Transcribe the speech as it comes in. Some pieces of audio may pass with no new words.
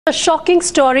A shocking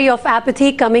story of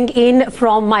apathy coming in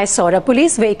from Mysore. A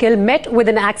police vehicle met with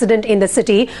an accident in the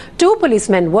city. Two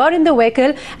policemen were in the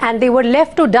vehicle and they were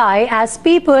left to die as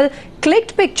people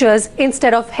clicked pictures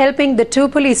instead of helping the two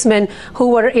policemen who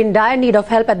were in dire need of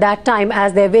help at that time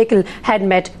as their vehicle had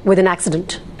met with an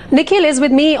accident. Nikhil is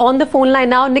with me on the phone line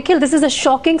now. Nikhil, this is a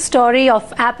shocking story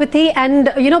of apathy and,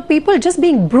 people just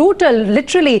being brutal,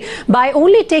 literally, by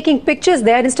only taking pictures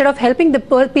there instead of helping the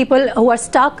people who are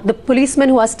stuck, the policemen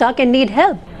who are stuck and need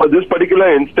help. This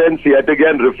particular instance yet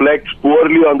again reflects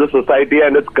poorly on the society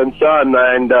and its concern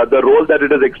and the role that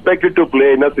it is expected to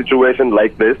play in a situation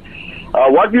like this.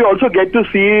 What we also get to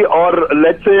see, or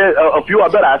let's say a few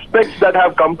other aspects that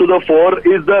have come to the fore,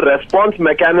 is the response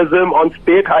mechanism on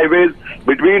state highways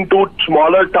between two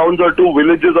smaller towns or two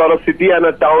villages or a city and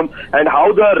a town, and how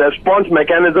the response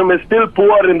mechanism is still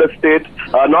poor in the state,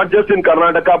 not just in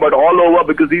Karnataka but all over,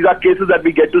 because these are cases that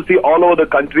we get to see all over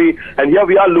the country. And here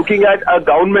we are looking at a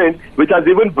government which has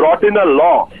even brought in a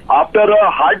law after a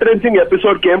heart-wrenching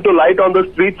episode came to light on the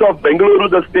streets of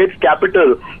Bengaluru, the state's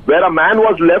capital, where a man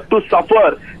was left to suffer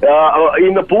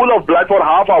in a pool of blood for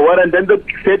half hour, and then the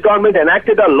state government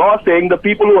enacted a law saying the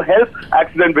people who help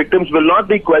accident victims will not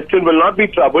be questioned, will not be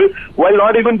troubled, will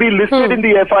not even be listed in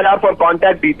the FIR for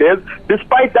contact details.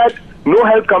 Despite that, no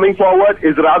help coming forward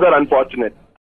is rather unfortunate.